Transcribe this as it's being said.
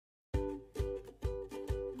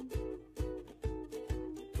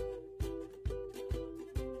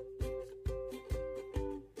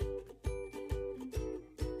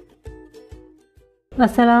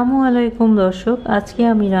আসসালামু আলাইকুম দর্শক, আজকে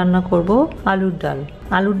আমি রান্না করব আলুর ডাল।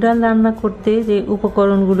 আলুর ডাল রান্না করতে যে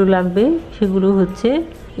উপকরণগুলো লাগবে সেগুলো হচ্ছে,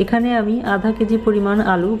 এখানে আমি আধা কেজি পরিমাণ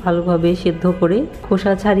আলু ভালোভাবে সেদ্ধ করে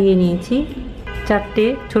খোসা ছাড়িয়ে নিয়েছি। 4টে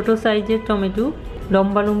ছোট সাইজের টমেটো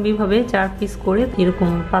লম্বালম্বিভাবে 4 পিস করে এরকম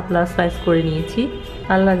পাতলা স্লাইস করে নিয়েছি।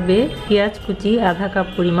 আর লাগবে পেঁয়াজ কুচি আধা কাপ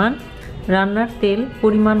পরিমাণ, রান্নার তেল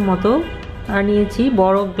পরিমাণ মতো, আর নিয়েছি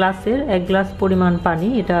বড় গ্লাসের 1 গ্লাস পরিমাণ পানি,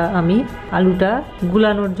 এটা আমি আলুটা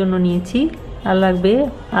গুলানোর জন্য নিয়েছি। আর লাগবে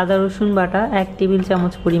আদা রসুন বাটা 1 টেবিল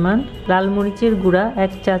চামচ পরিমাণ, লাল মরিচের গুঁড়া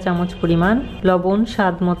 1 চা চামচ পরিমাণ, লবণ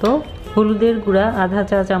স্বাদ মতো, হলুদের গুঁড়া আধা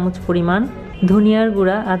চা চামচ পরিমাণ, ধনিয়ার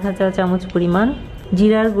গুঁড়া আধা চা চামচ পরিমাণ,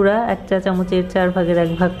 জিরার গুঁড়া 1 চা চামচের 4 ভাগের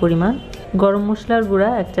 1 ভাগ পরিমাণ, গরম মশলার গুঁড়া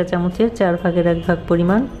 1 চা চামচের 4 ভাগের 1 ভাগ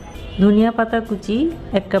পরিমাণ, ধনিয়া পাতা কুচি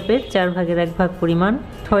 1 কাপের 4 ভাগের 1 ভাগ পরিমাণ,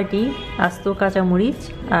 6টি আস্ত কাঁচামরিচ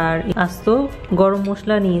আর আস্ত গরম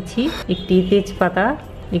মশলা নিয়েছি, একটি তেজপাতা,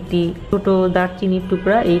 একটি ছোট দারচিনির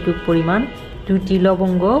টুকরা এইটুক পরিমাণ, 2টি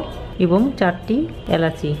লবঙ্গ এবং 4টি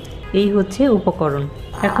এলাচি। এই হচ্ছে উপকরণ।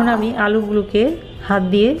 এখন আমি আলুগুলোকে হাত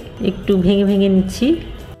দিয়ে একটু ভেঙে ভেঙে নিচ্ছি।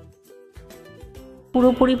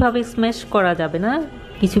 পুরোপুরিভাবে স্ম্যাশ করা যাবে না,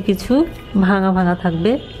 কিছু কিছু ভাঙা ভাঙা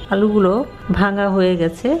থাকবে। আলুগুলো ভাঙা হয়ে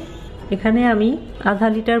গেছে। এখানে আমি আধা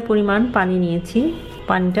লিটার পরিমাণ পানি নিয়েছি,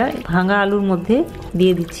 পানিটা ভাঙা আলুর মধ্যে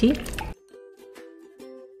দিয়ে দিচ্ছি।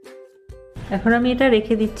 এখন আমি এটা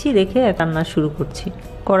রেখে দিচ্ছি, রেখে রান্না শুরু করছি।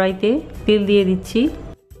 কড়াইতে তেল দিয়ে দিচ্ছি,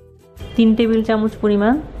 3 টেবিল চামচ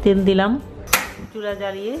পরিমাণ তেল দিলাম। চুলা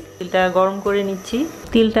জ্বালিয়ে তেলটা গরম করে নিচ্ছি।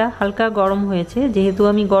 তেলটা হালকা গরম হয়েছে, যেহেতু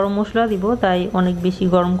আমি গরম মশলা দিব তাই অনেক বেশি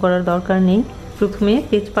গরম করার দরকার নেই। প্রথমে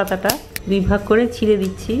তেজপাতাটা 2 ভাগ করে ছিঁড়ে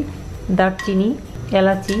দিচ্ছি, দারচিনি,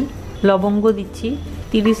 এলাচি, লবঙ্গ দিচ্ছি।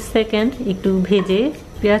 30 সেকেন্ড একটু ভেজে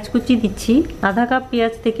পেঁয়াজ কুচি দিচ্ছি। আধা কাপ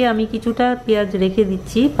পেঁয়াজ থেকে আমি কিছুটা পেঁয়াজ রেখে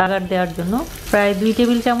দিচ্ছি বাগার দেওয়ার জন্য। প্রায় 2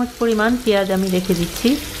 টেবিল চামচ পরিমাণ পেঁয়াজ আমি রেখে দিচ্ছি।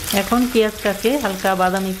 এখন পেঁয়াজটাকে হালকা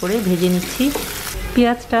বাদামি করে ভেজে নিচ্ছি।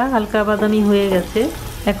 পেঁয়াজটা হালকা বাদামি হয়ে গেছে।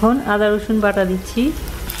 এখন আদা রসুন বাটা দিচ্ছি,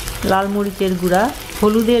 লাল মরিচের গুঁড়া,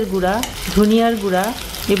 হলুদের গুঁড়া, ধনিয়ার গুঁড়া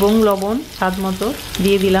এবং লবণ স্বাদ মতো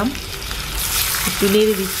দিয়ে দিলাম। একটু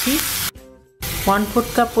নেড়ে দিচ্ছি। 1/4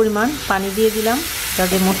 কাপ পরিমাণ পানি দিয়ে দিলাম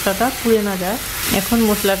যাতে মশলাটা পুড়ে না যায়। এখন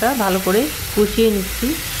মশলাটা ভালো করে কষিয়ে নিচ্ছি।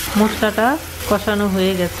 মশলাটা কষানো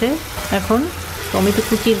হয়ে গেছে। এখন টমেটো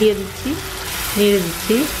কুচি দিয়ে দিচ্ছি, নেড়ে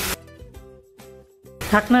দিচ্ছি,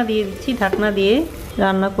 ঢাকনা দিয়ে দিচ্ছি। ঢাকনা দিয়ে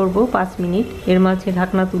রান্না করব 5 মিনিট। এর মাঝে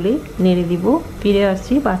ঢাকনা তুলে নেড়ে দিব। ফিরে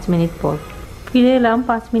আসছি 5 মিনিট পর। ফিরে এলাম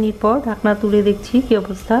 5 মিনিট পর। ঢাকনা তুলে দেখছি কি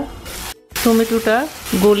অবস্থা। টমেটোটা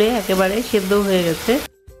গলে একেবারে সেদ্ধ হয়ে গেছে।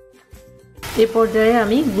 এ পর্যায়ে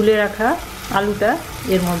আমি গুলে রাখা আলুটা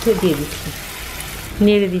এর মধ্যে দিয়ে দিচ্ছি,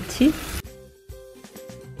 নেড়ে দিচ্ছি।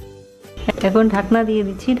 এখন ঢাকনা দিয়ে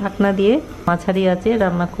দিচ্ছি। ঢাকনা দিয়ে মাঝারি আঁচে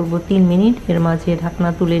রান্না করব 3 মিনিট। এর মাঝে ঢাকনা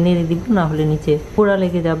তুলে নেড়ে দিব, না হলে নিচে পোড়া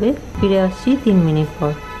লেগে যাবে। ফিরে আসছি 3 মিনিট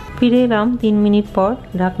পর। ফিরে এলাম 3 মিনিট পর।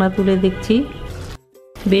 ঢাকনা তুলে দেখছি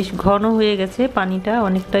বেশ ঘন হয়ে গেছে, পানিটা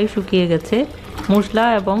অনেকটাই শুকিয়ে গেছে। মশলা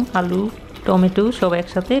এবং আলু টমেটো সব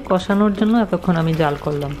একসাথে কষানোর জন্য এতক্ষণ আমি জাল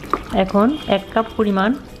করলাম। এখন 1 কাপ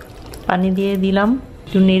পরিমাণ পানি দিয়ে দিলাম,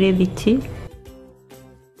 একটু নেড়ে দিচ্ছি।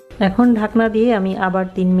 এখন ঢাকনা দিয়ে আমি আবার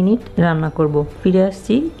 3 মিনিট রান্না করব। ফিরে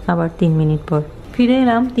আসছি আবার 3 মিনিট পর। ফিরে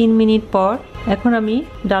এলাম 3 মিনিট পর। এখন আমি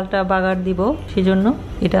ডালটা বাগার দিব, সেজন্য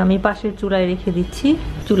এটা আমি পাশের চুলায় রেখে দিচ্ছি।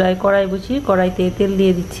 চুলায় কড়াই বসিয়ে কড়াইতে তেল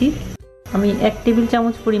দিয়ে দিচ্ছি। আমি 1 টেবিল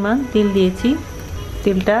চামচ পরিমাণ তেল দিয়েছি।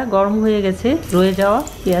 তেলটা গরম হয়ে গেছে। রয়ে যাওয়া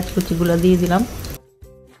পেঁয়াজ কুচিগুলো দিয়ে দিলাম।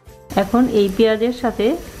 এখন এই পেঁয়াজের সাথে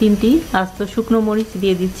 3টি আস্ত শুকনো মরিচ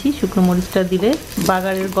দিয়ে দিচ্ছি। শুকনো মরিচটা দিলে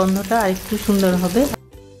বাগারের গন্ধটা আরেকটু সুন্দর হবে।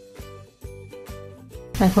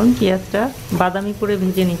 এখন পেঁয়াজটা বাদামি করে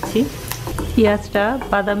ভেজে নিচ্ছি। পেঁয়াজটা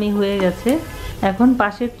বাদামি হয়ে গেছে। এখন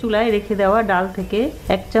পাশের চুলায় রেখে দেওয়া ডাল থেকে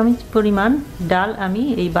 1 চামচ পরিমাণ ডাল আমি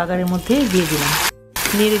এই বাগারের মধ্যে দিয়ে দিলাম,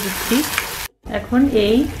 নেড়ে দিচ্ছি। এখন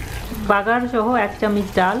এই বাগার সহ 1 চামচ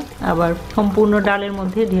ডাল আবার সম্পূর্ণ ডালের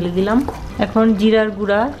মধ্যে ঢেলে দিলাম। এখন জিরার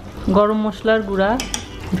গুঁড়া, গরম মশলার গুঁড়া,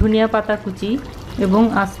 ধনিয়া পাতা কুচি এবং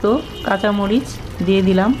আস্ত কাঁচামরিচ দিয়ে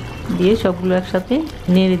দিলাম। দিয়ে সবগুলো একসাথে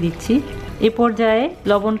নেড়ে দিচ্ছি। এ পর্যায়ে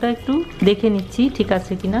লবণটা একটু দেখে নিচ্ছি ঠিক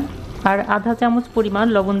আছে কিনা। আর আধা চামচ পরিমাণ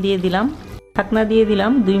লবণ দিয়ে দিলাম। ঢাকনা দিয়ে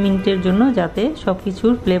দিলাম 2 মিনিটের জন্য, যাতে সব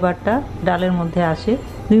কিছুর ফ্লেভারটা ডালের মধ্যে আসে।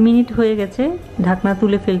 2 মিনিট হয়ে গেছে, ঢাকনা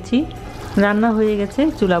তুলে ফেলছি। রান্না হয়ে গেছে,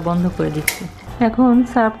 চুলা বন্ধ করে দিচ্ছি। এখন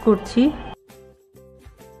সার্ভ করছি।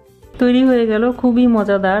 তৈরি হয়ে গেল খুবই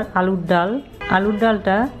মজাদার আলুর ডাল। আলুর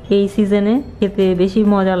ডালটা এই সিজনে খেতে বেশি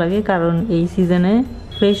মজা লাগে, কারণ এই সিজনে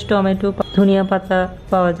ফ্রেশ টমেটো, ধনিয়া পাতা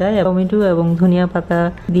পাওয়া যায়। টমেটো এবং ধনিয়া পাতা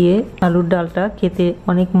দিয়ে আলুর ডালটা খেতে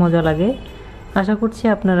অনেক মজা লাগে। আশা করছি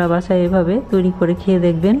আপনারা বাসায় এভাবে তৈরি করে খেয়ে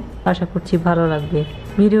দেখবেন, আশা করছি ভালো লাগবে।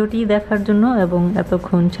 ভিডিওটি দেখার জন্য এবং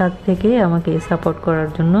এতক্ষণ ছাদ থেকে আমাকে সাপোর্ট করার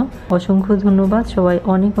জন্য অসংখ্য ধন্যবাদ। সবাই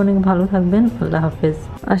অনেক অনেক ভালো থাকবেন। আল্লাহ হাফেজ।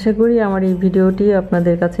 আশা করি আমার এই ভিডিওটি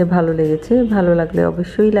আপনাদের কাছে ভালো লেগেছে। ভালো লাগলে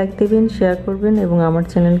অবশ্যই লাইক দেবেন, শেয়ার করবেন এবং আমার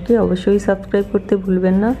চ্যানেলকে অবশ্যই সাবস্ক্রাইব করতে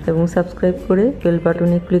ভুলবেন না এবং সাবস্ক্রাইব করে বেল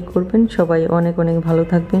বাটনে ক্লিক করবেন। সবাই অনেক অনেক ভালো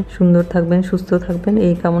থাকবেন, সুন্দর থাকবেন, সুস্থ থাকবেন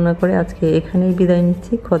এই কামনা করে আজকে এখানেই বিদায়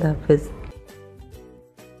নিচ্ছি। খোদা হাফেজ।